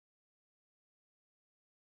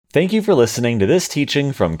Thank you for listening to this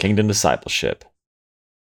teaching from Kingdom Discipleship.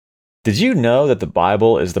 Did you know that the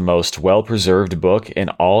Bible is the most well-preserved book in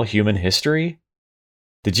all human history?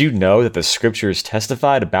 Did you know that the scriptures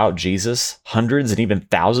testified about Jesus hundreds and even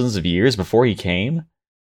thousands of years before he came?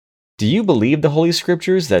 Do you believe the Holy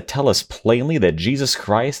Scriptures that tell us plainly that Jesus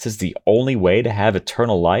Christ is the only way to have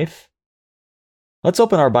eternal life? Let's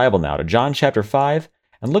open our Bible now to John chapter 5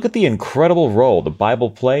 and look at the incredible role the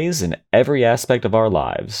Bible plays in every aspect of our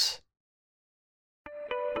lives.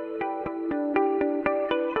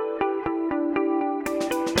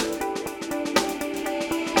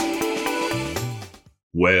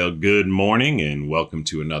 Well, good morning and welcome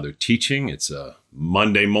to another teaching. It's a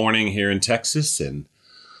Monday morning here in Texas, and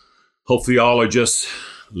hopefully y'all are just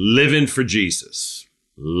living for Jesus,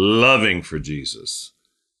 loving for Jesus,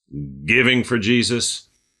 giving for Jesus,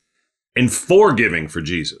 and forgiving for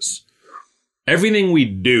Jesus. Everything we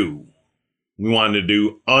do, we want to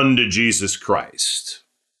do unto Jesus Christ,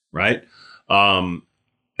 right?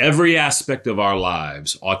 Every aspect of our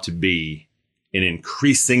lives ought to be an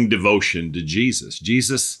increasing devotion to Jesus.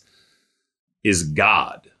 Jesus is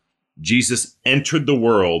God. Jesus entered the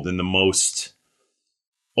world in the most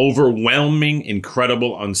overwhelming,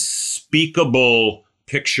 incredible, unspeakable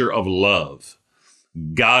picture of love.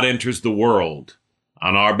 God enters the world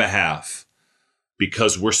on our behalf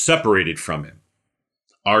because we're separated from him.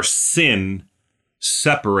 Our sin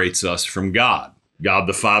separates us from God. God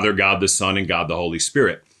the Father, God the Son, and God the Holy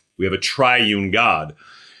Spirit. We have a triune God.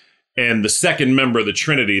 And the second member of the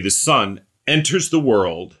Trinity, the Son, enters the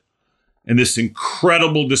world in this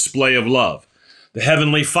incredible display of love. The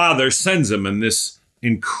Heavenly Father sends him in this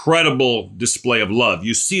incredible display of love.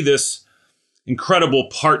 You see this incredible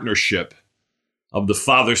partnership of the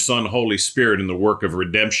Father, Son, Holy Spirit in the work of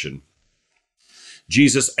redemption.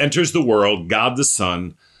 Jesus enters the world, God the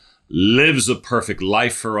Son, lives a perfect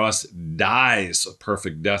life for us, dies a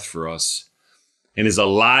perfect death for us, and is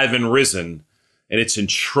alive and risen. And it's in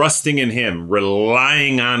trusting in him,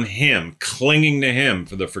 relying on him, clinging to him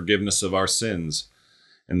for the forgiveness of our sins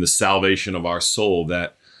and the salvation of our soul,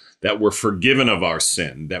 that we're forgiven of our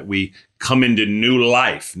sin, that we come into new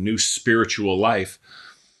life, new spiritual life,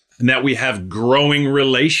 and that we have growing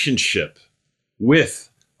relationship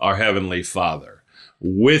with our Heavenly Father,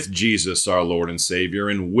 with Jesus, our Lord and Savior,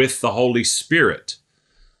 and with the Holy Spirit,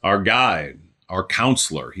 our guide, our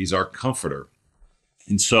counselor. He's our comforter.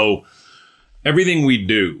 And so everything we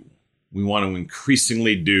do, we want to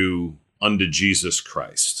increasingly do unto Jesus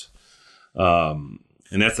Christ. And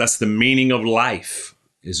that's the meaning of life,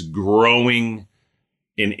 is growing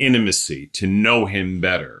in intimacy to know him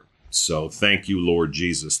better. So thank you, Lord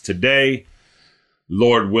Jesus. Today,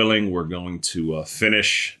 Lord willing, we're going to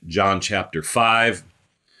finish John chapter 5.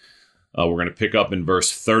 We're going to pick up in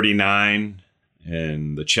verse 39,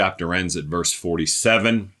 and the chapter ends at verse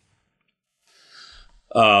 47.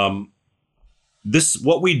 What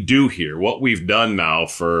we do here, what we've done now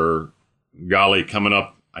for, coming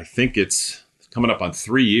up, I think it's coming up on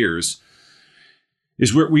 3 years,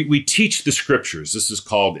 is where we teach the scriptures. This is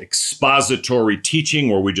called expository teaching,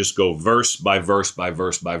 where we just go verse by verse by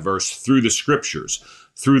verse by verse through the scriptures,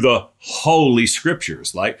 through the holy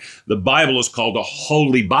scriptures. Like the Bible is called a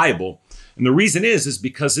holy Bible. And the reason is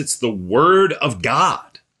because it's the word of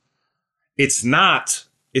God. It's not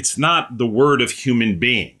the word of human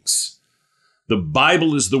beings. The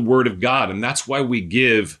Bible is the word of God, and that's why we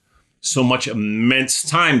give so much immense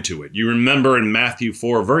time to it. You remember in Matthew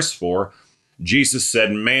 4, verse 4, Jesus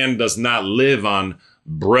said, man does not live on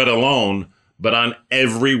bread alone, but on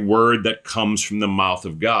every word that comes from the mouth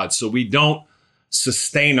of God. So we don't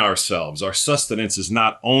sustain ourselves. Our sustenance is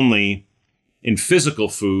not only in physical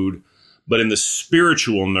food, but in the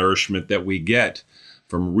spiritual nourishment that we get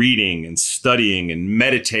from reading and studying and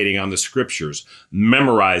meditating on the scriptures,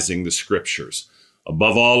 memorizing the scriptures,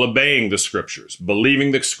 above all, obeying the scriptures,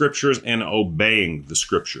 believing the scriptures and obeying the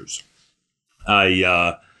scriptures.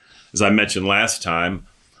 As I mentioned last time,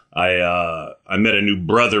 I met a new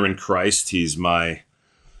brother in Christ. He's one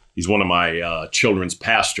of my children's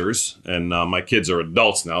pastors, and my kids are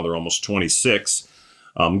adults now. They're almost 26.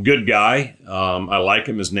 Good guy. I like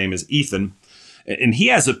him. His name is Ethan. And he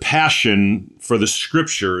has a passion for the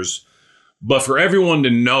scriptures, but for everyone to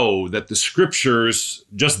know that the scriptures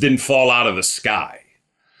just didn't fall out of the sky.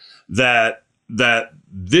 That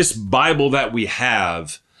this Bible that we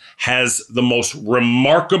have has the most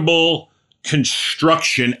remarkable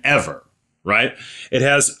construction ever, right? It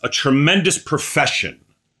has a tremendous profession.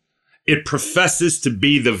 It professes to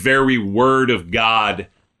be the very word of God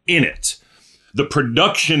in it. The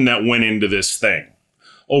production that went into this thing,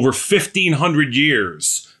 over 1,500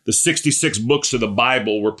 years the 66 books of the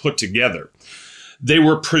Bible were put together. They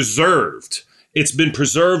were preserved. It's been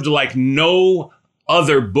preserved like no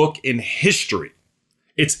other book in history.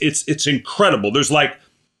 It's incredible. There's like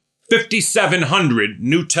 5,700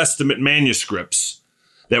 New Testament manuscripts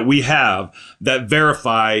that we have that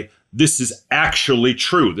verify this is actually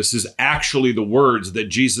true. This is actually the words that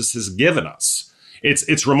Jesus has given us.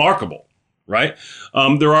 It's remarkable, right?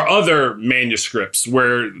 There are other manuscripts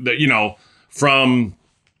where, from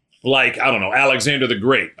like, I don't know, Alexander the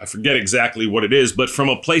Great. I forget exactly what it is, but from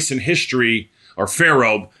a place in history, or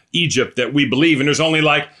Pharaoh, Egypt, that we believe, and there's only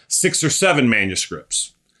like 6 or 7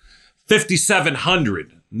 manuscripts.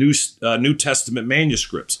 5,700 New Testament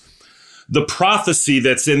manuscripts. The prophecy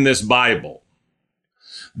that's in this Bible,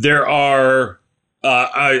 there are,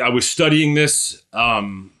 I was studying this a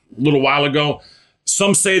little while ago.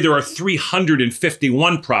 Some say there are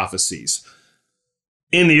 351 prophecies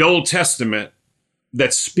in the Old Testament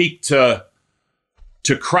that speak to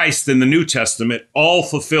Christ in the New Testament, all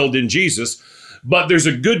fulfilled in Jesus. But there's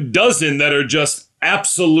a good dozen that are just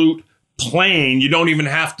absolute plain. You don't even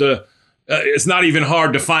have to, it's not even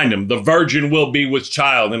hard to find them. The virgin will be with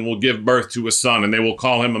child and will give birth to a son, and they will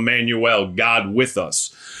call him Emmanuel, God with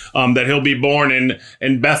us. That he'll be born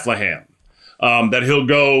in Bethlehem. That he'll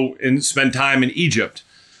go and spend time in Egypt.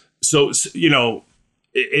 So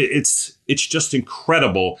it's just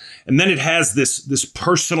incredible. And then it has this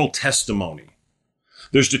personal testimony.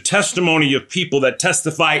 There's the testimony of people that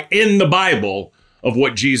testify in the Bible of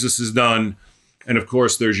what Jesus has done. And of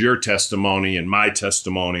course, there's your testimony and my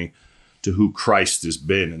testimony to who Christ has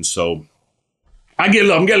been. And so I'm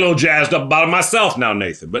getting a little jazzed up about it myself now,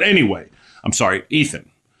 Nathan. But anyway, I'm sorry,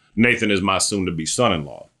 Ethan. Nathan is my soon-to-be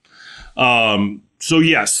son-in-law. So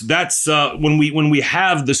yes, that's when we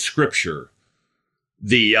have the scripture,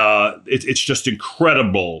 it's just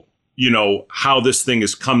incredible, how this thing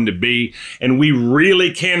has come to be, and we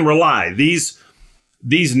really can rely these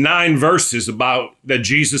 9 verses about that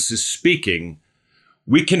Jesus is speaking.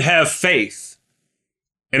 We can have faith,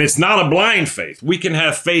 and it's not a blind faith. We can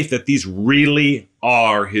have faith that these really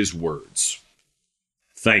are his words.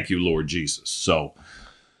 Thank you, Lord Jesus. So,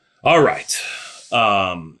 all right.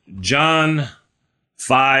 John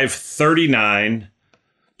 5:39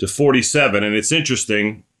 to 47. And it's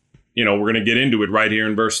interesting, we're going to get into it right here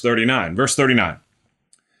in verse 39. Verse 39.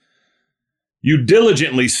 You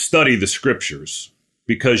diligently study the scriptures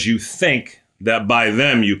because you think that by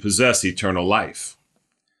them you possess eternal life.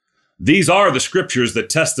 These are the scriptures that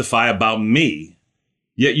testify about me,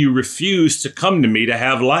 yet you refuse to come to me to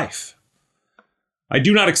have life. I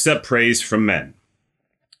do not accept praise from men,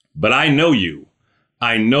 but I know you.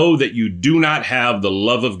 I know that you do not have the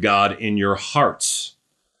love of God in your hearts.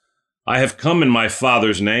 I have come in my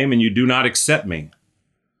Father's name, and you do not accept me.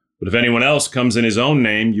 But if anyone else comes in his own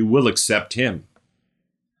name, you will accept him.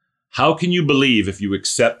 How can you believe if you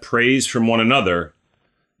accept praise from one another,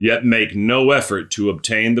 yet make no effort to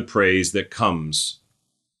obtain the praise that comes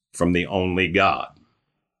from the only God?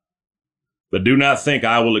 But do not think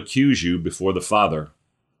I will accuse you before the Father.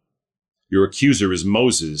 Your accuser is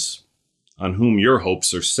Moses, on whom your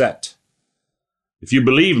hopes are set. If you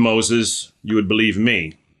believe Moses, you would believe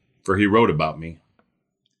me, for he wrote about me.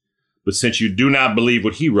 But since you do not believe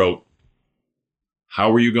what he wrote,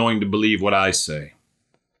 how are you going to believe what I say?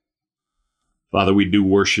 Father, we do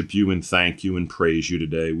worship you and thank you and praise you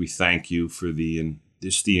today. We thank you for the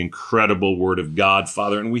incredible word of God,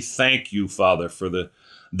 Father, and we thank you, Father, for the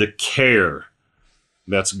care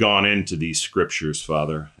that's gone into these scriptures,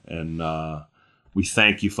 Father. And we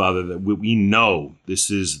thank you, Father, that we know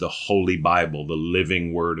this is the Holy Bible, the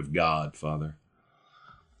living Word of God, Father.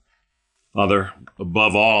 Father,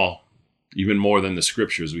 above all, even more than the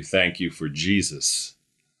Scriptures, we thank you for Jesus,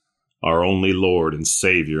 our only Lord and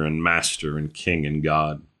Savior and Master and King and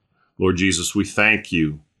God. Lord Jesus, we thank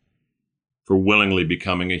you for willingly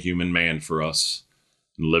becoming a human man for us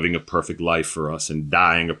and living a perfect life for us and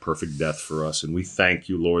dying a perfect death for us. And we thank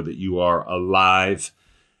you, Lord, that you are alive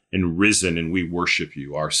and risen, and we worship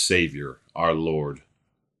you, our Savior, our Lord,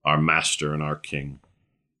 our Master, and our King.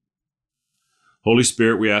 Holy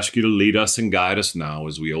Spirit, we ask you to lead us and guide us now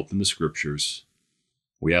as we open the Scriptures.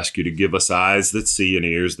 We ask you to give us eyes that see and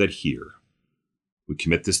ears that hear. We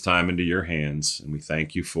commit this time into your hands, and we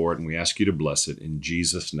thank you for it, and we ask you to bless it in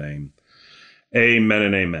Jesus' name. Amen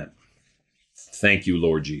and amen. Thank you,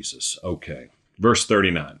 Lord Jesus. Okay, verse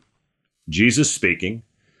 39. Jesus speaking.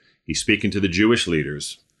 He's speaking to the Jewish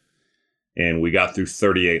leaders. And we got through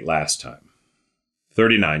 38 last time.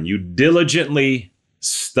 39, you diligently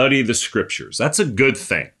study the scriptures. That's a good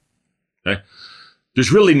thing. Okay?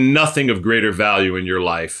 There's really nothing of greater value in your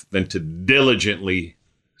life than to diligently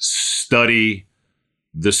Study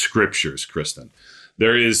the scriptures, Kristen.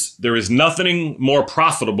 There is nothing more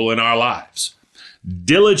profitable in our lives.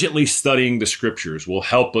 Diligently studying the scriptures will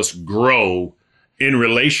help us grow in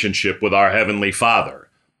relationship with our Heavenly Father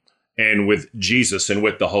and with Jesus and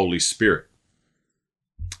with the Holy Spirit.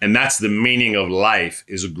 And that's the meaning of life,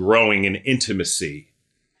 is growing in intimacy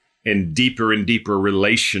and deeper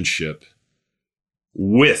relationship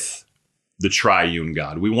with the triune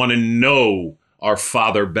God. We want to know our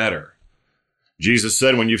Father better. Jesus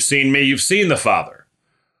said, when you've seen me, you've seen the Father.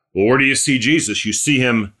 Well, where do you see Jesus? You see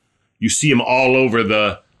him all over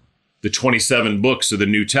the 27 books of the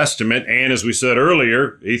New Testament. And as we said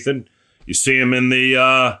earlier, Ethan, you see him in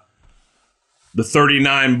the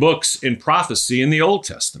 39 books in prophecy in the Old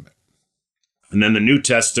Testament. And then the New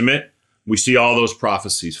Testament, we see all those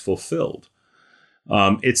prophecies fulfilled.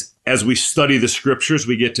 It's as we study the scriptures,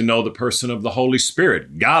 we get to know the person of the Holy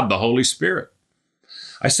Spirit, God, the Holy Spirit.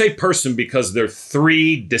 I say person because they're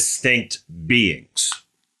three distinct beings.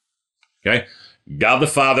 Okay? God the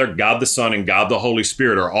Father, God the Son, and God the Holy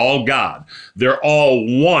Spirit are all God. They're all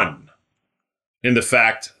one in the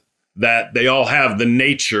fact that they all have the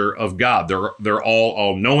nature of God. They're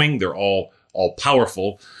all knowing. They're all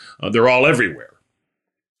powerful. They're all everywhere.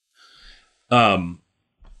 And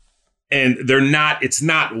it's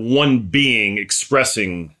not one being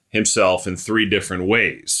expressing himself in three different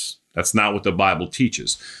ways. That's not what the Bible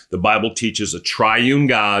teaches. The Bible teaches a triune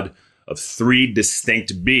God of three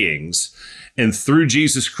distinct beings. And through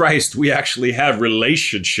Jesus Christ, we actually have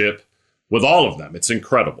relationship with all of them. It's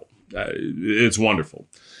incredible. It's wonderful.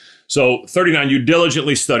 So 39, you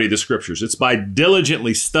diligently study the scriptures. It's by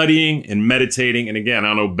diligently studying and meditating, and again,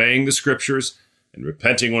 on obeying the scriptures and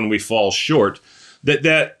repenting when we fall short,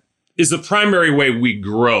 that is the primary way we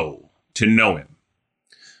grow to know him.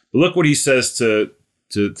 But look what he says to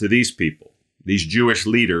these people, these Jewish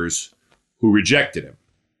leaders who rejected him.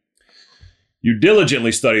 You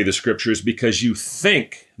diligently study the scriptures because you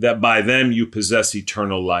think that by them you possess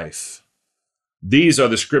eternal life. These are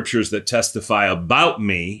the scriptures that testify about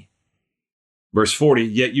me. Verse 40,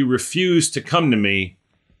 yet you refuse to come to me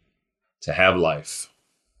to have life.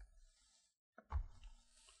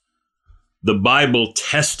 The Bible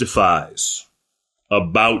testifies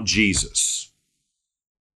about Jesus.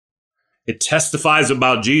 It testifies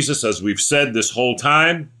about Jesus, as we've said this whole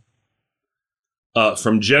time,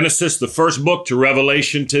 from Genesis, the first book, to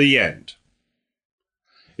Revelation, to the end.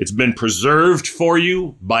 It's been preserved for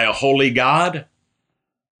you by a holy God.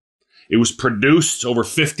 It was produced over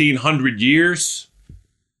 1,500 years.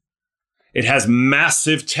 It has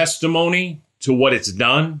massive testimony to what it's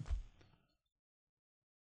done.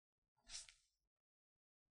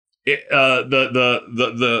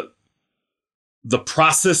 The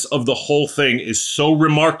process of the whole thing is so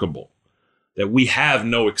remarkable that we have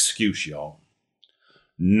no excuse, y'all.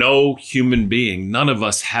 No human being, none of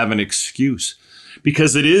us have an excuse,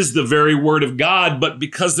 because it is the very word of God, but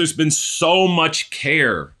because there's been so much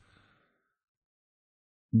care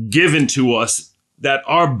given to us that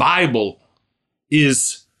our Bible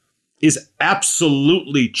is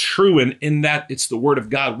absolutely true, and in that it's the word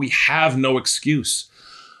of God, we have no excuse.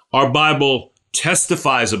 Our Bible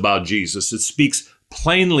testifies about Jesus. It speaks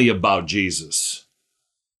plainly about Jesus.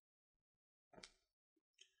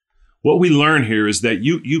 What we learn here is that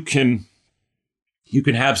you can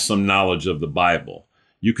have some knowledge of the Bible.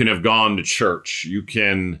 You can have gone to church. You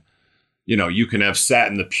can have sat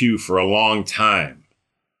in the pew for a long time.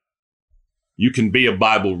 You can be a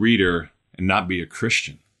Bible reader and not be a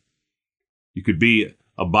Christian. You could be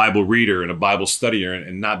a Bible reader and a Bible studier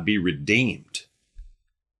and not be redeemed.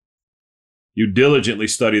 You diligently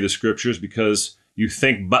study the scriptures because you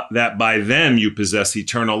think that by them you possess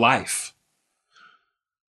eternal life.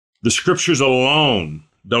 The scriptures alone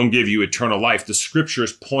don't give you eternal life. The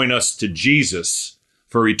scriptures point us to Jesus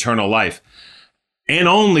for eternal life. And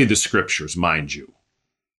only the scriptures, mind you.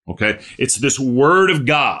 Okay? It's this word of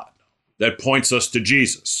God that points us to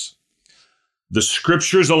Jesus. The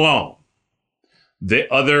scriptures alone. The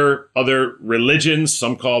other religions,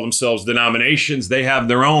 some call themselves denominations, they have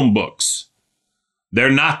their own books.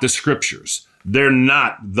 They're not the scriptures. They're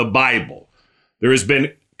not the Bible. There has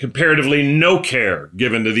been comparatively no care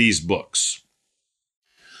given to these books.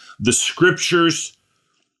 The scriptures,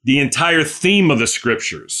 the entire theme of the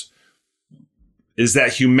scriptures is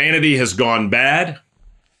that humanity has gone bad,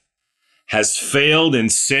 has failed in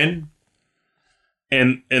sin,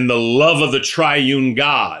 and the love of the triune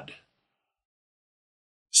God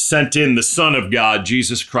sent in the Son of God,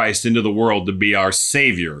 Jesus Christ, into the world to be our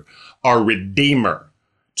Savior, our Redeemer,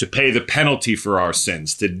 to pay the penalty for our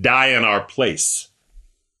sins, to die in our place.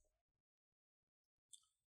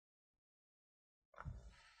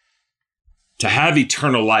 To have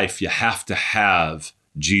eternal life, you have to have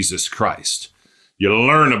Jesus Christ. You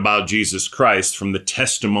learn about Jesus Christ from the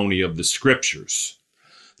testimony of the Scriptures.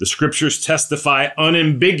 The Scriptures testify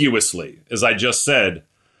unambiguously, as I just said,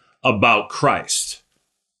 about Christ.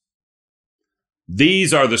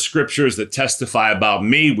 These are the Scriptures that testify about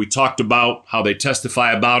me. We talked about how they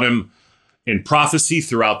testify about him in prophecy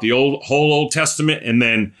throughout the whole Old Testament, and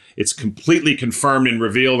then it's completely confirmed and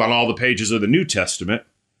revealed on all the pages of the New Testament.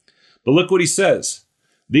 But look what he says.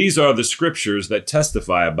 These are the Scriptures that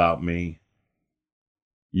testify about me,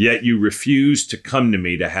 yet you refuse to come to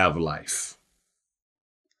me to have life.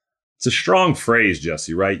 It's a strong phrase,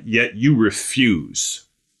 Jesse, right? Yet you refuse.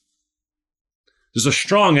 There's a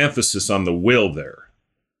strong emphasis on the will there.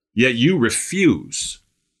 Yet you refuse.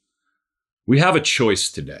 We have a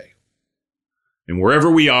choice today. And wherever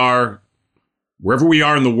we are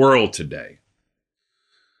in the world today,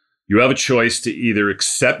 you have a choice to either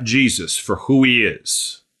accept Jesus for who he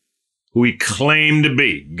is, who he claimed to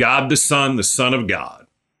be, God the Son of God.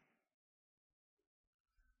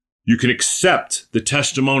 You can accept the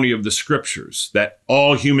testimony of the Scriptures that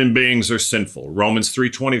all human beings are sinful. Romans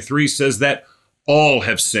 3:23 says that all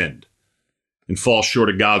have sinned and fall short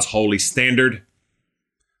of God's holy standard.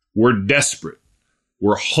 We're desperate.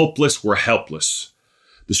 We're hopeless. We're helpless.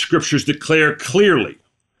 The Scriptures declare clearly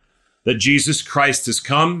that Jesus Christ has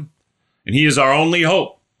come and he is our only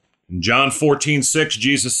hope. In John 14:6,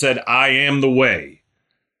 Jesus said, I am the way,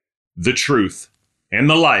 the truth, and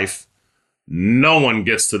the life. No one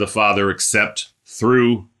gets to the Father except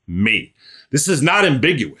through me. This is not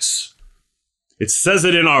ambiguous. It says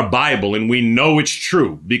it in our Bible, and we know it's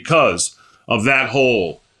true because of that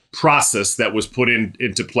whole process that was put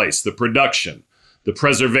into place, the production, the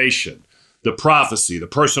preservation, the prophecy, the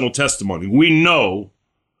personal testimony. We know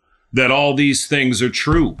that all these things are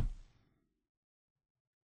true.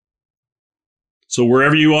 So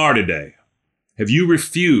wherever you are today, have you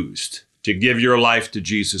refused to give your life to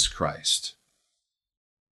Jesus Christ?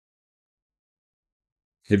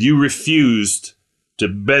 Have you refused to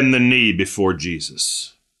bend the knee before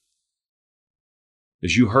Jesus?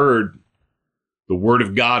 As you heard, the Word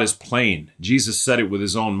of God is plain. Jesus said it with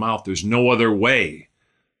his own mouth. There's no other way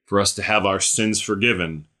for us to have our sins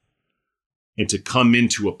forgiven and to come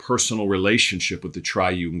into a personal relationship with the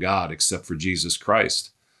triune God except for Jesus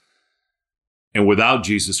Christ. And without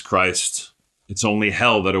Jesus Christ, it's only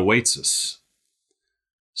hell that awaits us.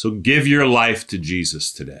 So give your life to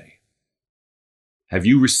Jesus today. Have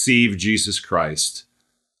you received Jesus Christ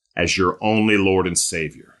as your only Lord and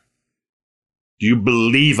Savior? Do you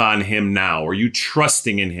believe on him now? Are you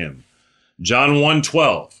trusting in him? John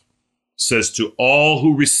 1:12 says, to all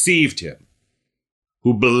who received him,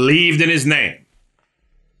 who believed in his name,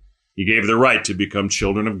 he gave the right to become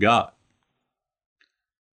children of God.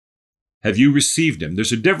 Have you received him?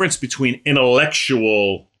 There's a difference between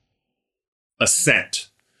intellectual assent.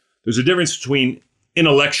 There's a difference between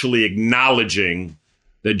intellectually acknowledging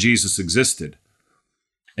that Jesus existed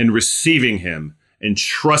and receiving him and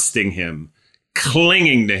trusting him,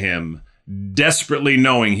 clinging to him, desperately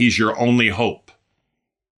knowing he's your only hope.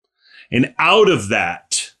 And out of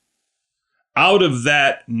that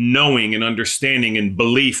knowing and understanding and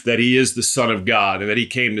belief that he is the Son of God and that he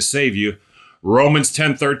came to save you, Romans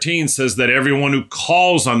 10:13 says that everyone who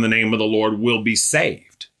calls on the name of the Lord will be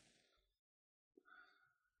saved.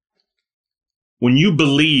 When you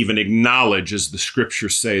believe and acknowledge, as the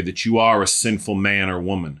Scriptures say, that you are a sinful man or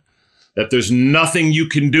woman, that there's nothing you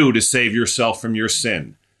can do to save yourself from your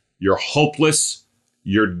sin, you're hopeless,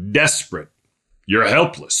 you're desperate, you're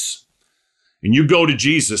helpless, and you go to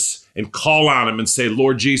Jesus and call on him and say,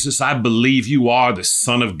 Lord Jesus, I believe you are the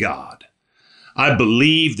Son of God. I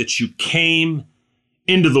believe that you came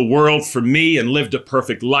into the world for me and lived a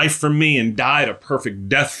perfect life for me and died a perfect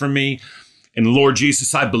death for me. And Lord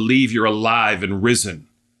Jesus, I believe you're alive and risen.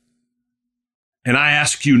 And I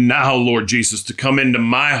ask you now, Lord Jesus, to come into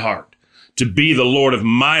my heart, to be the Lord of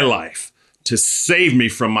my life, to save me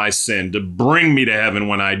from my sin, to bring me to heaven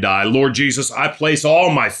when I die. Lord Jesus, I place all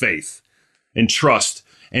my faith and trust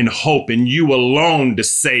and hope in you alone to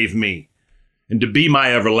save me and to be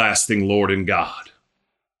my everlasting Lord and God.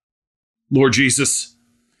 Lord Jesus,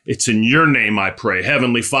 it's in your name I pray.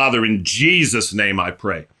 Heavenly Father, in Jesus' name I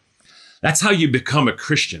pray. That's how you become a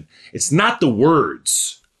Christian. It's not the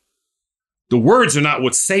words. The words are not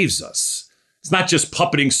what saves us. It's not just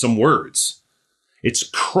puppeting some words. It's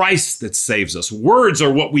Christ that saves us. Words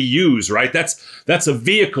are what we use, right? That's a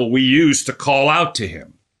vehicle we use to call out to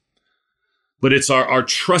him. But it's our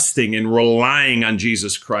trusting and relying on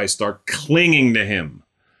Jesus Christ, our clinging to him,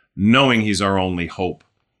 knowing he's our only hope.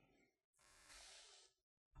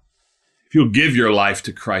 If you'll give your life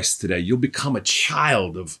to Christ today, you'll become a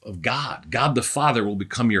child of God. God the Father will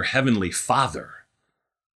become your heavenly Father.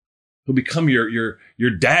 He'll become your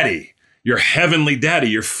daddy, your heavenly daddy,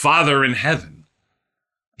 your Father in heaven.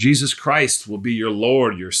 Jesus Christ will be your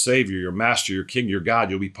Lord, your Savior, your Master, your King, your God.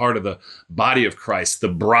 You'll be part of the body of Christ, the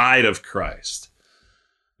bride of Christ.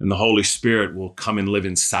 And the Holy Spirit will come and live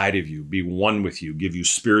inside of you, be one with you, give you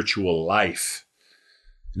spiritual life.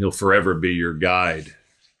 And He'll forever be your guide,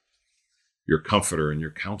 your comforter, and your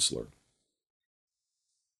counselor.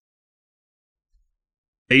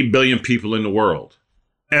 8 billion people in the world.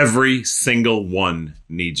 Every single one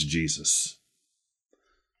needs Jesus.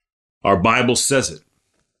 Our Bible says it.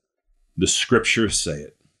 The scriptures say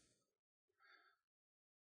it.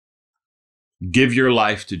 Give your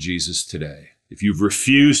life to Jesus today. If you've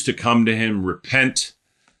refused to come to Him, repent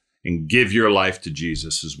and give your life to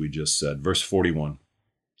Jesus, as we just said. Verse 41.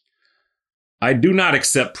 I do not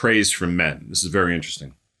accept praise from men. This is very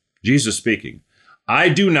interesting. Jesus speaking. I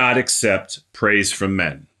do not accept praise from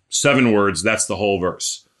men. 7 words, that's the whole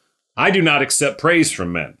verse. I do not accept praise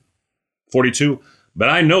from men. 42. But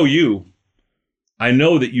I know you. I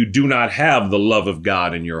know that you do not have the love of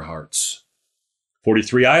God in your hearts.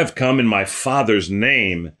 43. I have come in my Father's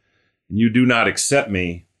name, and you do not accept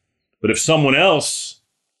me. But if someone else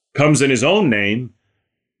comes in his own name,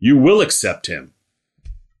 you will accept him.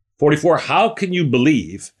 44, how can you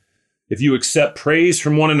believe if you accept praise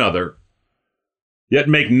from one another, yet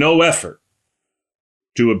make no effort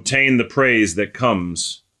to obtain the praise that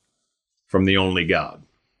comes from the only God?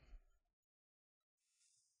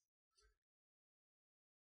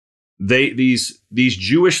 These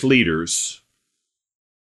Jewish leaders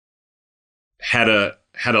had a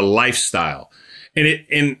lifestyle, and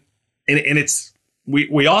it's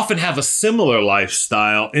we often have a similar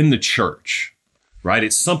lifestyle in the church, right?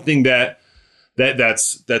 It's something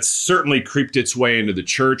that's certainly creeped its way into the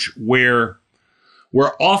church, where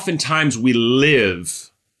oftentimes we live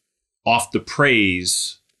off the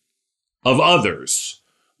praise of others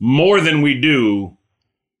more than we do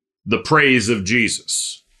the praise of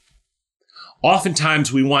Jesus.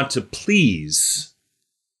 Oftentimes we want to please,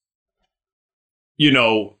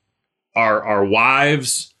 our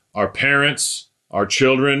wives, our parents, our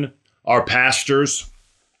children, our pastors,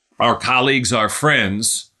 our colleagues, our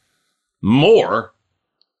friends, more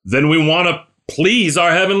than we want to please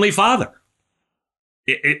our Heavenly Father.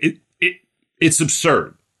 It's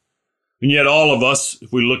absurd. And yet all of us,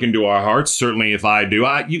 if we look into our hearts, certainly if I do,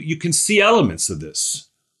 you can see elements of this.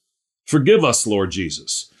 Forgive us, Lord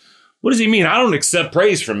Jesus. What does He mean? I don't accept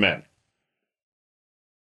praise from men.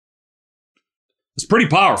 It's pretty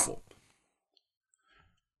powerful.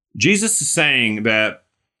 Jesus is saying that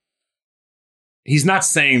He's not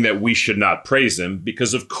saying that we should not praise Him,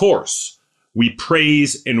 because of course we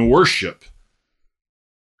praise and worship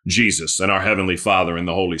Jesus and our Heavenly Father and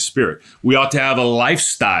the Holy Spirit. We ought to have a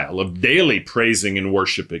lifestyle of daily praising and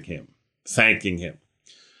worshiping Him, thanking Him.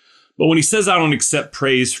 But when He says, I don't accept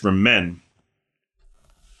praise from men,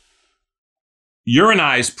 your and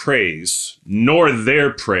I's praise, nor their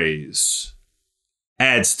praise,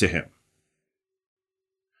 adds to Him.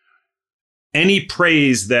 Any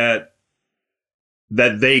praise that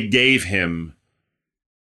they gave Him,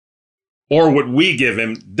 or what we give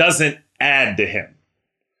Him, doesn't add to Him.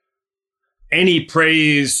 Any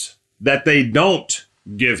praise that they don't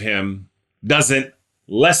give Him doesn't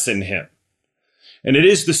lessen Him. And it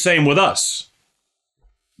is the same with us.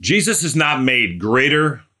 Jesus is not made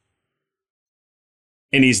greater,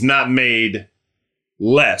 and He's not made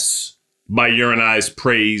less by your and I's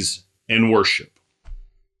praise and worship.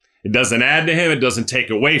 It doesn't add to Him. It doesn't take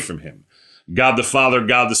away from Him. God the Father,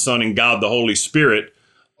 God the Son, and God the Holy Spirit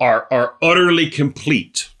are utterly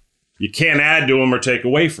complete. You can't add to them or take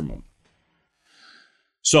away from them.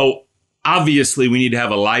 So obviously we need to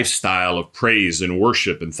have a lifestyle of praise and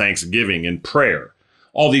worship and thanksgiving and prayer.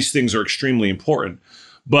 All these things are extremely important,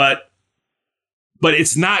 but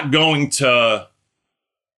it's not going to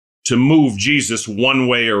move Jesus one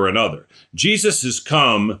way or another. Jesus has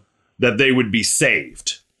come that they would be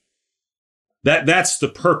saved. That's the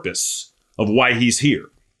purpose of why He's here.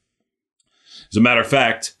 As a matter of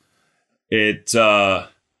fact,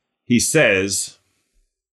 He says,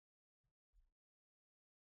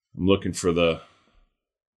 I'm looking for the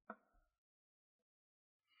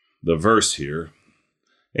verse here.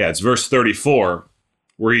 Yeah, it's verse 34,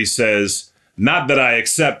 where He says, not that I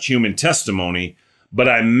accept human testimony, but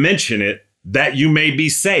I mention it that you may be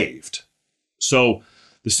saved. So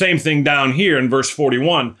the same thing down here in verse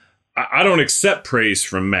 41, I don't accept praise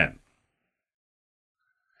from men.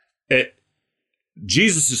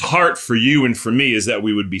 Jesus' heart for you and for me is that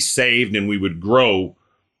we would be saved and we would grow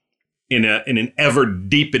in an ever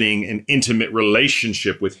deepening and intimate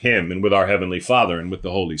relationship with him and with our Heavenly Father and with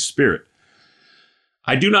the Holy Spirit.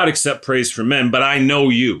 I do not accept praise from men, but I know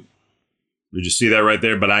you. Did you see that right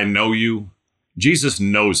there? But I know you. Jesus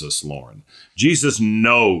knows us, Lauren. Jesus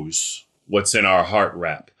knows what's in our heart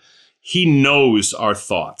wrap. He knows our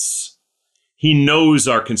thoughts. He knows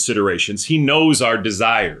our considerations. He knows our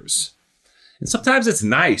desires. And sometimes it's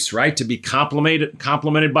nice, right, to be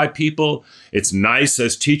complimented by people. It's nice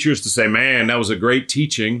as teachers to say, man, that was a great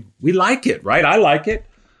teaching. We like it, right? I like it.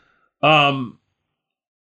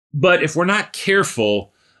 But if we're not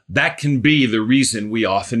careful, that can be the reason we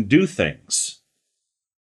often do things.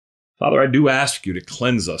 Father, I do ask you to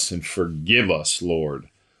cleanse us and forgive us, Lord.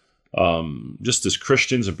 Just as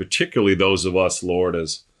Christians, and particularly those of us, Lord,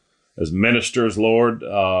 as ministers, Lord,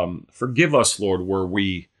 forgive us, Lord, where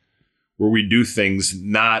we do things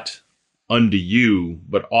not unto you,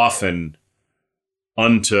 but often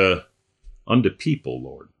unto people,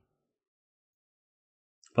 Lord.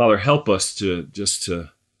 Father, help us to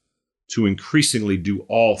increasingly do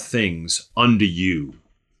all things unto you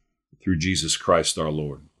through Jesus Christ our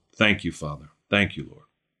Lord. Thank you, Father. Thank you, Lord.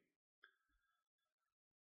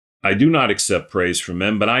 I do not accept praise from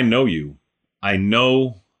men, but I know you. I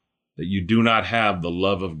know that you do not have the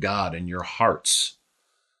love of God in your hearts.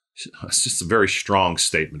 It's just a very strong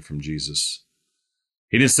statement from Jesus.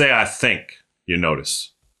 He didn't say, I think, you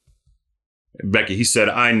notice. Becky, he said,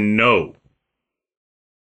 I know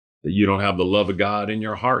that you don't have the love of God in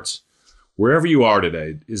your hearts. Wherever you are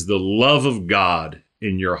today, is the love of God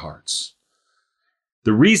in your hearts.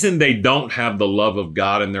 The reason they don't have the love of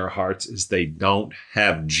God in their hearts is they don't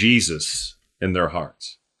have Jesus in their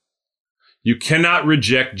hearts. You cannot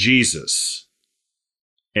reject Jesus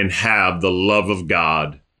and have the love of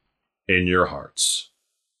God in your hearts.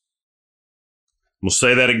 We'll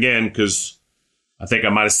say that again because I think I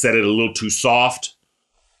might have said it a little too soft.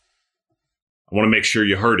 I want to make sure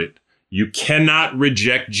you heard it. You cannot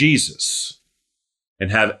reject Jesus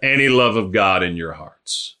and have any love of God in your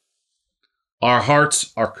hearts. Our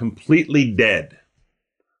hearts are completely dead,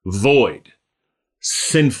 void,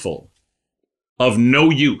 sinful, of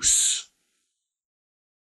no use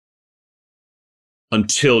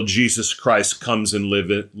until Jesus Christ comes and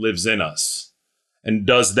lives in us and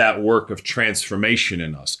does that work of transformation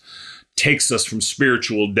in us, takes us from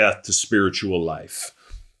spiritual death to spiritual life.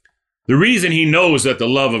 The reason he knows that the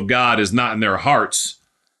love of God is not in their hearts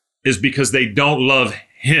is because they don't love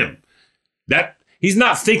him. That he's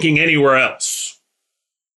not thinking anywhere else.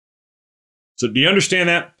 So do you understand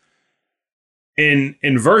that?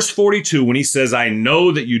 In verse 42, when he says, I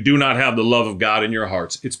know that you do not have the love of God in your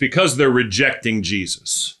hearts, it's because they're rejecting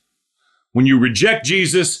Jesus. When you reject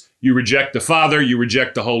Jesus, you reject the Father, you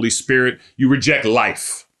reject the Holy Spirit, you reject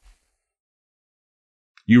life.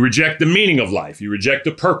 You reject the meaning of life. You reject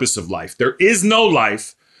the purpose of life. There is no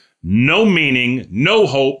life, no meaning, no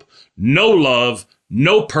hope, no love,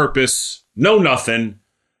 no purpose, no nothing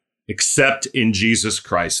except in Jesus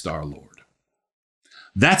Christ our Lord.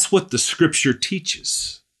 That's what the scripture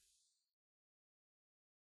teaches.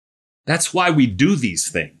 That's why we do these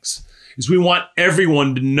things, is we want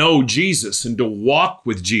everyone to know Jesus and to walk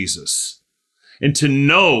with Jesus and to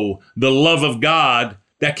know the love of God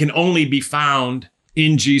that can only be found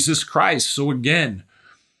in Jesus Christ. So again,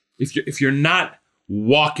 if you're not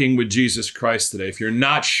walking with Jesus Christ today, if you're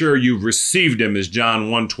not sure you've received him, as John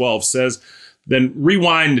 1:12 says, then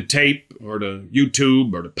rewind the tape or the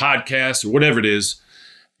YouTube or the podcast or whatever it is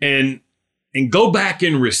and go back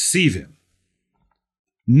and receive him,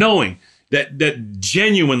 knowing that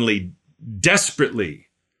genuinely, desperately,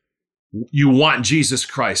 you want Jesus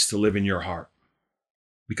Christ to live in your heart.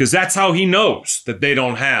 Because that's how he knows that they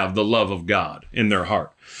don't have the love of God in their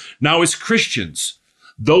heart. Now, as Christians,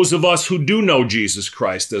 those of us who do know Jesus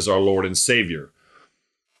Christ as our Lord and Savior,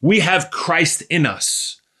 we have Christ in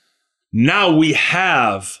us. Now we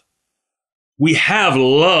have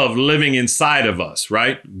love living inside of us,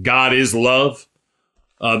 right? God is love.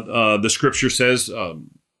 The scripture says, the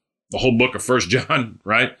whole book of 1 John,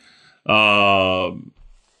 right? God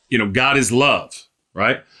is love,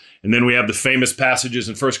 right? And then we have the famous passages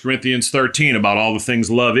in 1 Corinthians 13 about all the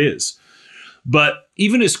things love is. But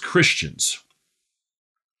even as Christians,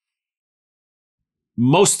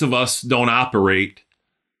 most of us don't operate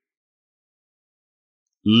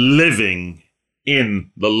living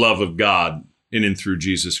in the love of God in and through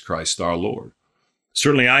Jesus Christ our Lord.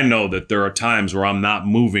 Certainly I know that there are times where I'm not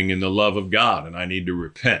moving in the love of God and I need to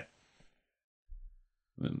repent.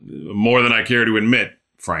 More than I care to admit,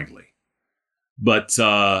 frankly. But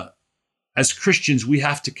as Christians, we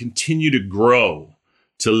have to continue to grow,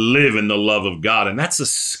 to live in the love of God. And that's a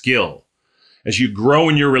skill. As you grow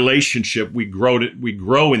in your relationship, we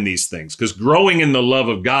grow in these things, because growing in the love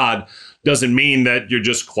of God doesn't mean that you're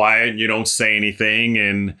just quiet and you don't say anything.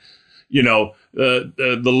 And,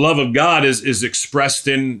 the love of God is expressed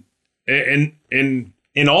in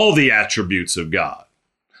all the attributes of God.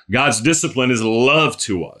 God's discipline is love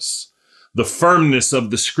to us. The firmness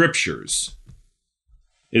of the scriptures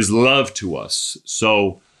is love to us.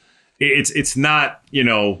 So it's not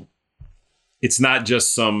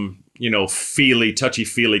just some,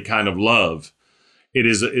 touchy-feely kind of love. It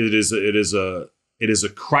is a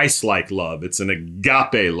Christ-like love. It's an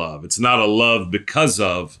agape love. It's not a love because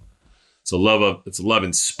of. It's a love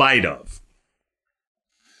in spite of.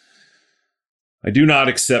 I do not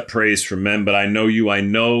accept praise from men, but I know you. I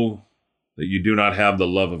know that you do not have the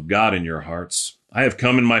love of God in your hearts. I have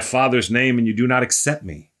come in my Father's name, and you do not accept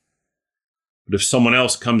me. But if someone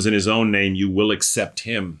else comes in his own name, you will accept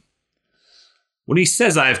him. When he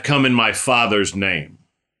says, I have come in my Father's name,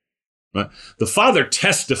 right? The Father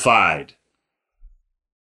testified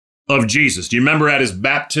of Jesus. Do you remember at his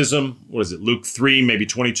baptism? What is it, Luke 3, maybe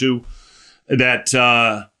 22? That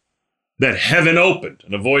heaven opened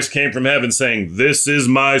and a voice came from heaven saying, this is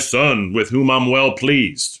my Son with whom I'm well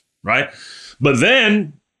pleased, right? But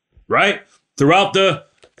then, right, throughout the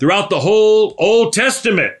whole Old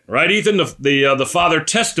Testament, right, Ethan, the Father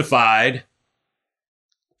testified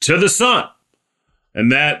to the Son,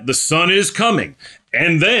 and that the Son is coming.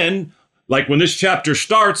 And then, like when this chapter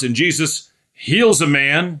starts and Jesus heals a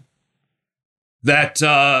man that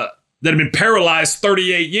had been paralyzed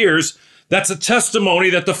 38 years, that's a testimony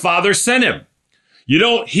that the Father sent him. You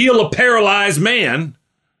don't heal a paralyzed man,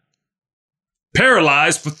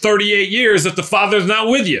 paralyzed for 38 years, if the Father's not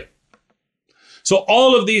with you. So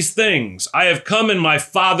all of these things, I have come in my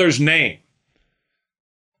Father's name.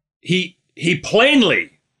 He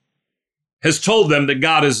plainly has told them that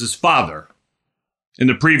God is his Father in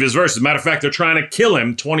the previous verses. As a matter of fact, they're trying to kill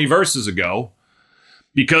him 20 verses ago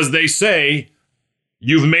because they say,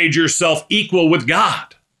 you've made yourself equal with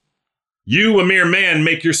God. You, a mere man,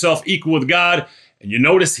 make yourself equal with God. And you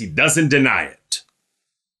notice he doesn't deny it.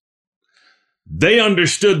 They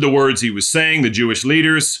understood the words he was saying, the Jewish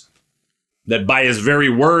leaders, that by his very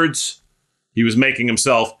words, he was making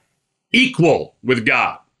himself equal with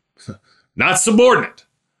God, not subordinate,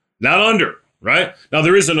 not under, right? Now,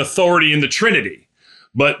 there is an authority in the Trinity,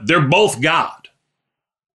 but they're both God.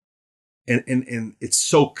 And it's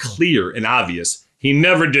so clear and obvious. He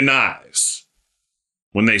never denies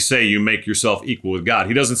when they say you make yourself equal with God.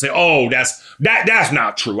 He doesn't say, oh, that's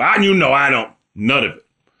not true. I don't. None of it.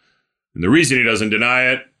 And the reason he doesn't deny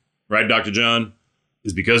it, right, Dr. John,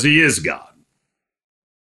 is because he is God.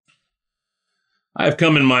 I have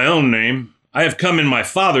come in my own name. I have come in my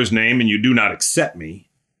Father's name, and you do not accept me.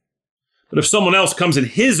 But if someone else comes in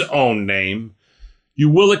his own name, you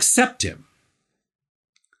will accept him.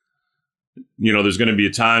 There's going to be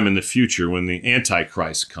a time in the future when the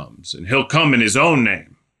Antichrist comes, and he'll come in his own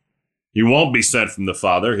name. He won't be sent from the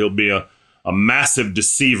Father. He'll be a massive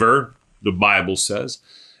deceiver, the Bible says,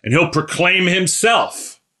 and he'll proclaim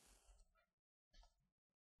himself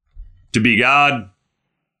to be God.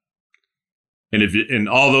 And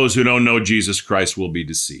all those who don't know Jesus Christ will be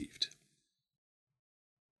deceived.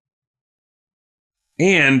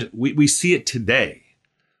 And we see it today.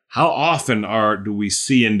 How often do we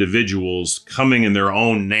see individuals coming in their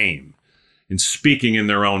own name and speaking in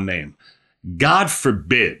their own name? God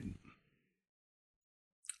forbid.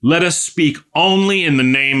 Let us speak only in the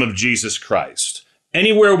name of Jesus Christ.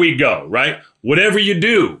 Anywhere we go, right? Whatever you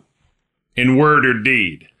do in word or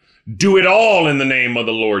deed, do it all in the name of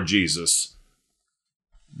the Lord Jesus,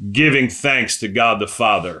 giving thanks to God the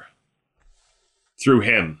Father through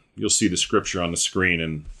him. You'll see the scripture on the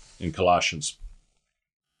screen in Colossians.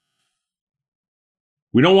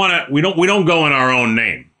 We don't go in our own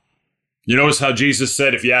name. You notice how Jesus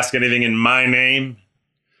said, if you ask anything in my name,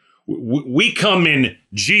 we come in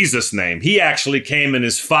Jesus' name. He actually came in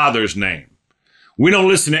his Father's name. We don't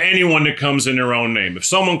listen to anyone that comes in their own name. If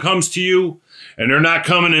someone comes to you and they're not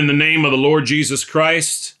coming in the name of the Lord Jesus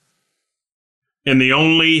Christ, in the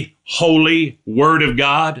only holy word of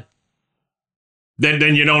God,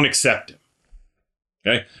 then you don't accept him.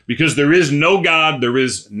 Okay? Because there is no God, there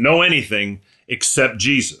is no anything except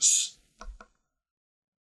Jesus.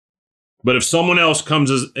 But if someone else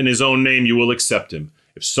comes in his own name, you will accept him.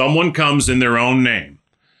 If someone comes in their own name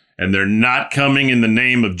and they're not coming in the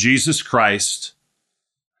name of Jesus Christ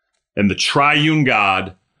and the triune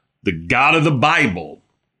God, the God of the Bible,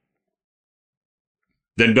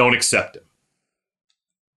 then don't accept him.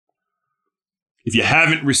 If you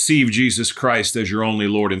haven't received Jesus Christ as your only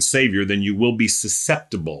Lord and Savior, then you will be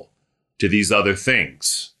susceptible to these other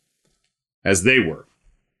things as they were.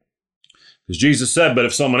 Because Jesus said, but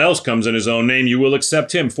if someone else comes in his own name, you will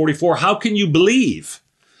accept him. 44, how can you believe?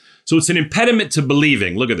 So it's an impediment to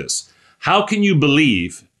believing. Look at this. How can you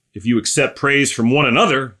believe if you accept praise from one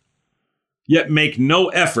another, yet make no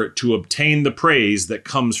effort to obtain the praise that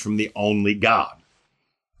comes from the only God?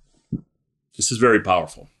 This is very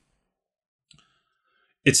powerful.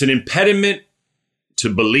 It's an impediment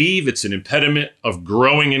to believe. It's an impediment of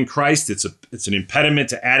growing in Christ. It's an impediment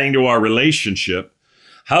to adding to our relationship.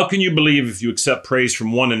 How can you believe if you accept praise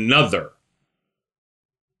from one another,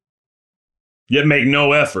 yet make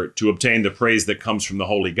no effort to obtain the praise that comes from the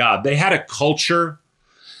holy God? They had a culture,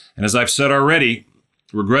 and as I've said already,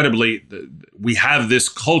 regrettably, we have this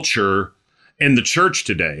culture in the church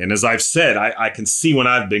today. And as I've said, I can see when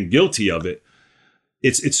I've been guilty of it.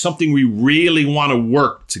 It's something we really want to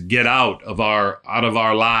work to get out of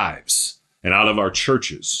our lives and out of our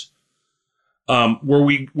churches, where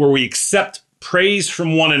we accept praise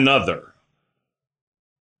from one another.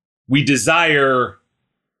 We desire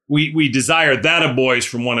that of boys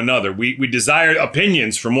from one another. We desire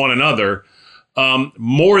opinions from one another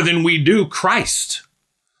more than we do Christ.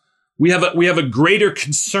 We have a greater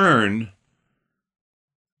concern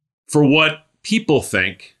for what people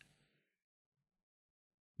think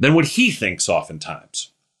than what he thinks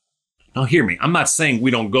oftentimes. Now hear me, I'm not saying we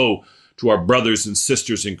don't go to our brothers and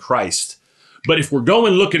sisters in Christ, but if we're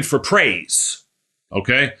going looking for praise,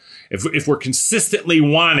 okay, if we're consistently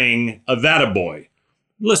wanting a that a boy,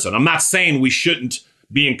 listen, I'm not saying we shouldn't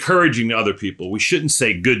be encouraging to other people. We shouldn't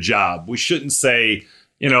say good job. We shouldn't say,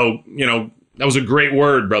 you know, that was a great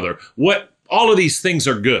word, brother. All of these things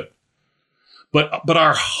are good. But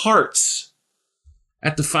our hearts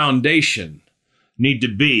at the foundation need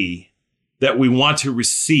to be that we want to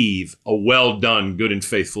receive a well done, good and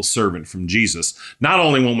faithful servant from Jesus, not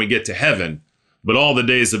only when we get to heaven, but all the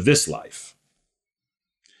days of this life.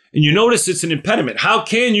 And you notice it's an impediment. How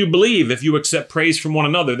can you believe if you accept praise from one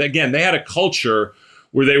another? Again, they had a culture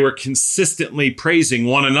where they were consistently praising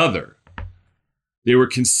one another. They were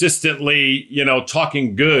consistently,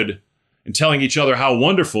 talking good and telling each other how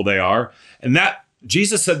wonderful they are. And that,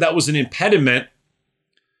 Jesus said that was an impediment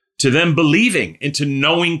to them believing and to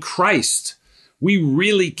knowing Christ. We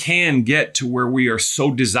really can get to where we are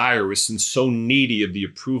so desirous and so needy of the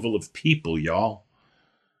approval of people, y'all.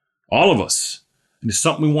 All of us. And it's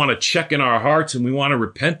something we want to check in our hearts and we want to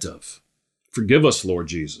repent of. Forgive us, Lord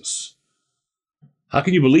Jesus. How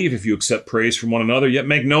can you believe if you accept praise from one another, yet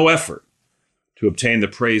make no effort to obtain the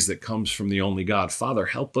praise that comes from the only God? Father,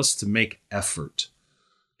 help us to make effort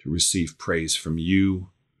to receive praise from you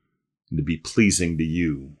and to be pleasing to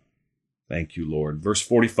you. Thank you, Lord. Verse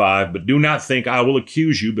 45, but do not think I will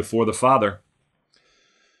accuse you before the Father.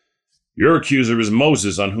 Your accuser is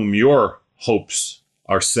Moses, on whom your hopes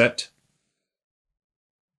are set.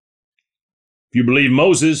 If you believe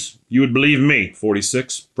Moses, you would believe me,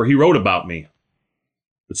 46, for he wrote about me.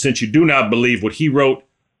 But since you do not believe what he wrote,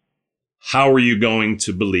 how are you going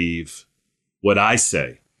to believe what I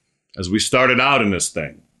say? As we started out in this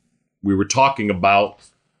thing, we were talking about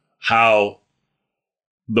how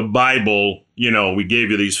the Bible, we gave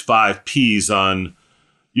you these 5 P's on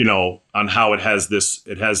how it has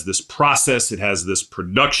this process, it has this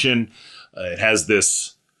production, it has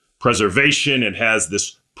this preservation, it has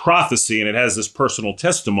this prophecy, and it has this personal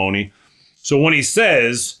testimony. So when he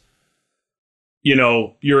says,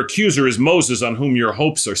 your accuser is Moses, on whom your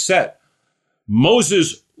hopes are set,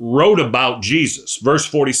 Moses wrote about Jesus. Verse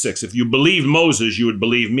 46, if you believe Moses, you would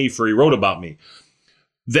believe me, for he wrote about me.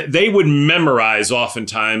 They would memorize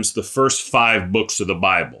oftentimes the first 5 books of the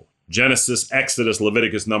Bible. Genesis, Exodus,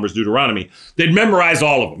 Leviticus, Numbers, Deuteronomy. They'd memorize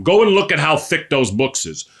all of them. Go and look at how thick those books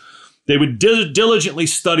is. They would diligently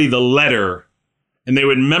study the letter, and they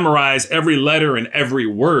would memorize every letter and every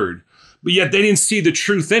word, but yet they didn't see the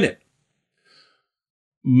truth in it.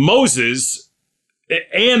 Moses,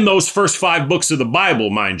 and those first 5 books of the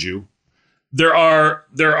Bible, mind you, there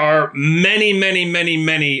are many, many, many,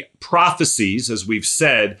 many prophecies, as we've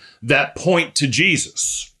said, that point to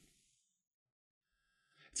Jesus.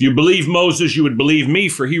 If you believe Moses, you would believe me,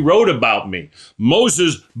 for he wrote about me.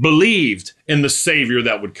 Moses believed in the Savior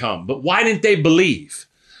that would come. But why didn't they believe?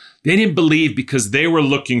 They didn't believe because they were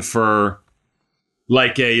looking for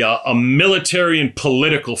like a military and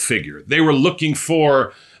political figure. They were looking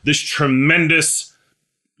for this tremendous,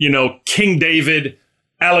 King David,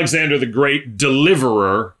 Alexander the Great,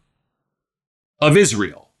 deliverer of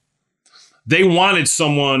Israel. They wanted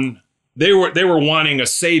someone, they were wanting a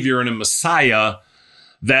savior and a Messiah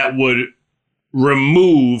that would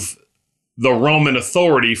remove the Roman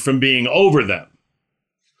authority from being over them.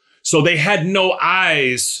 So they had no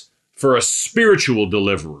eyes for a spiritual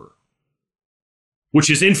deliverer, which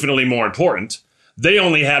is infinitely more important. They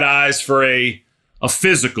only had eyes for a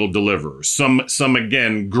physical deliverer, some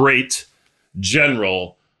again great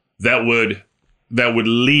general that would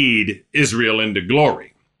lead Israel into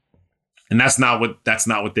glory. And that's not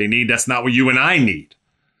what they need. That's not what you and I need.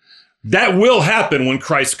 That will happen when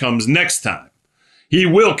Christ comes next time. He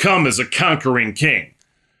will come as a conquering king.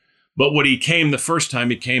 But what he came the first time,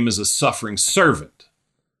 he came as a suffering servant,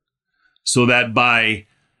 so that by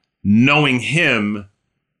knowing him,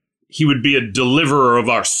 he would be a deliverer of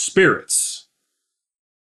our spirits.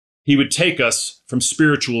 He would take us from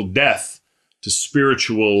spiritual death to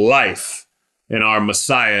spiritual life in our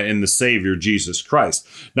Messiah and the Savior, Jesus Christ.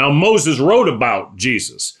 Now, Moses wrote about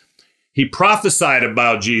Jesus. He prophesied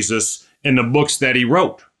about Jesus in the books that he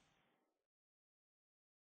wrote.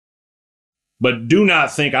 But do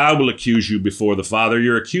not think I will accuse you before the Father.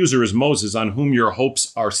 Your accuser is Moses, on whom your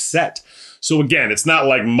hopes are set. So again, it's not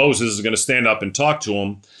like Moses is going to stand up and talk to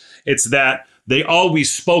him. It's that they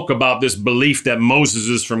always spoke about this belief that Moses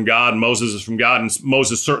is from God, Moses is from God, and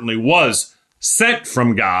Moses certainly was sent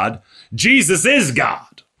from God. Jesus is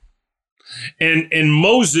God. And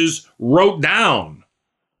Moses wrote down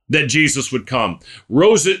that Jesus would come.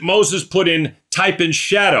 Moses put in type and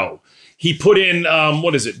shadow. He put in,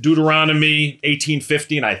 Deuteronomy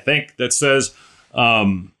 18:15, I think, that says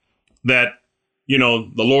that,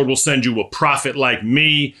 the Lord will send you a prophet like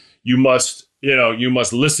me. You must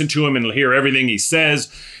listen to him and hear everything he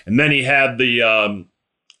says. And then he had the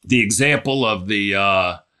example of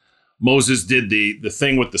Moses did the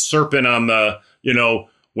thing with the serpent on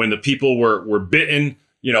when the people were bitten,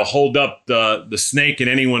 hold up the snake, and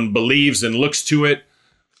anyone believes and looks to it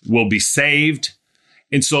will be saved.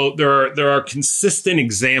 And so there are consistent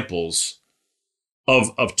examples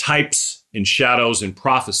of types and shadows and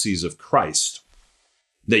prophecies of Christ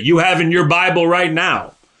that you have in your Bible right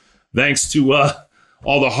now, thanks to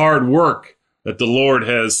all the hard work that the Lord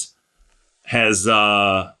has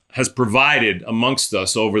provided amongst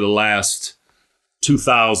us over the last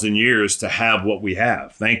 2,000 years to have what we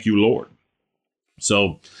have. Thank you, Lord.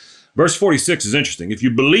 So verse 46 is interesting. If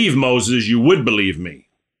you believe Moses, you would believe me.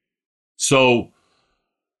 So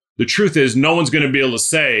the truth is, no one's going to be able to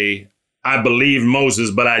say, I believe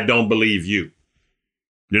Moses, but I don't believe you.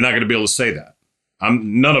 You're not going to be able to say that.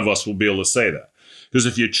 None of us will be able to say that. Because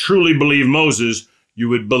if you truly believe Moses, you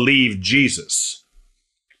would believe Jesus.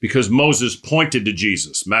 Because Moses pointed to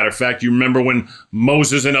Jesus. Matter of fact, you remember when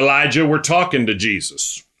Moses and Elijah were talking to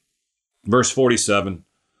Jesus. Verse 47,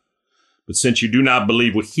 but since you do not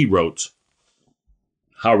believe what he wrote,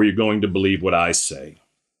 how are you going to believe what I say?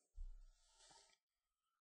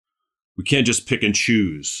 We can't just pick and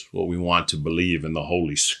choose what we want to believe in the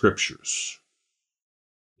Holy Scriptures.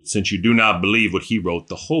 Since you do not believe what he wrote,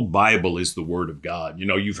 the whole Bible is the Word of God.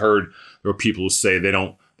 You've heard there are people who say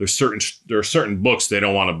there are certain books they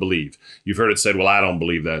don't want to believe. You've heard it said, well, I don't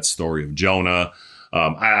believe that story of Jonah.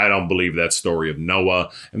 I don't believe that story of Noah.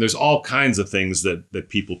 And there's all kinds of things that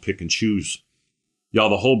people pick and choose. Y'all,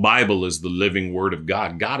 the whole Bible is the living Word of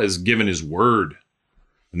God. God has given his Word.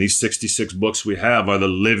 And these 66 books we have are the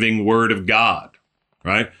living Word of God,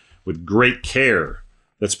 right? With great care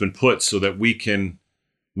that's been put so that we can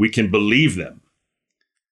believe them.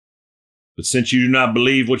 But since you do not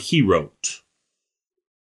believe what he wrote,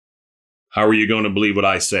 how are you going to believe what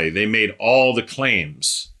I say? They made all the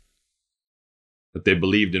claims that they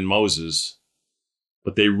believed in Moses,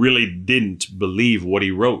 but they really didn't believe what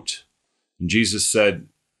he wrote. And Jesus said,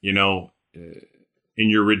 in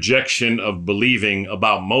your rejection of believing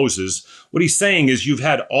about Moses, what he's saying is you've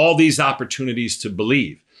had all these opportunities to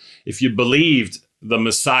believe. If you believed the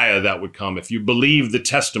Messiah that would come, if you believed the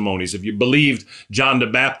testimonies, if you believed John the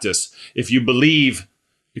Baptist, if you believed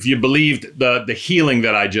the healing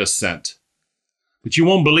that I just sent, but you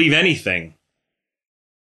won't believe anything.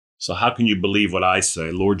 So how can you believe what I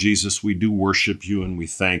say? Lord Jesus, we do worship you and we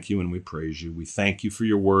thank you and we praise you. We thank you for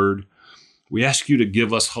your word. We ask you to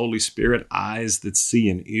give us, Holy Spirit, eyes that see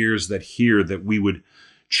and ears that hear, that we would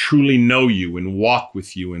truly know you and walk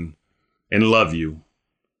with you and love you.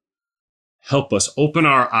 Help us open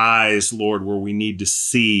our eyes, Lord, where we need to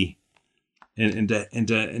see and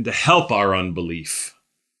to help our unbelief.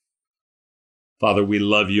 Father, we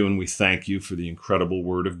love you and we thank you for the incredible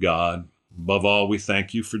word of God. Above all, we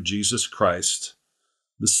thank you for Jesus Christ,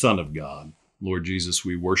 the Son of God. Lord Jesus,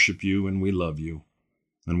 we worship you and we love you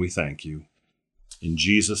and we thank you. In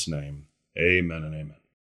Jesus' name, amen and amen.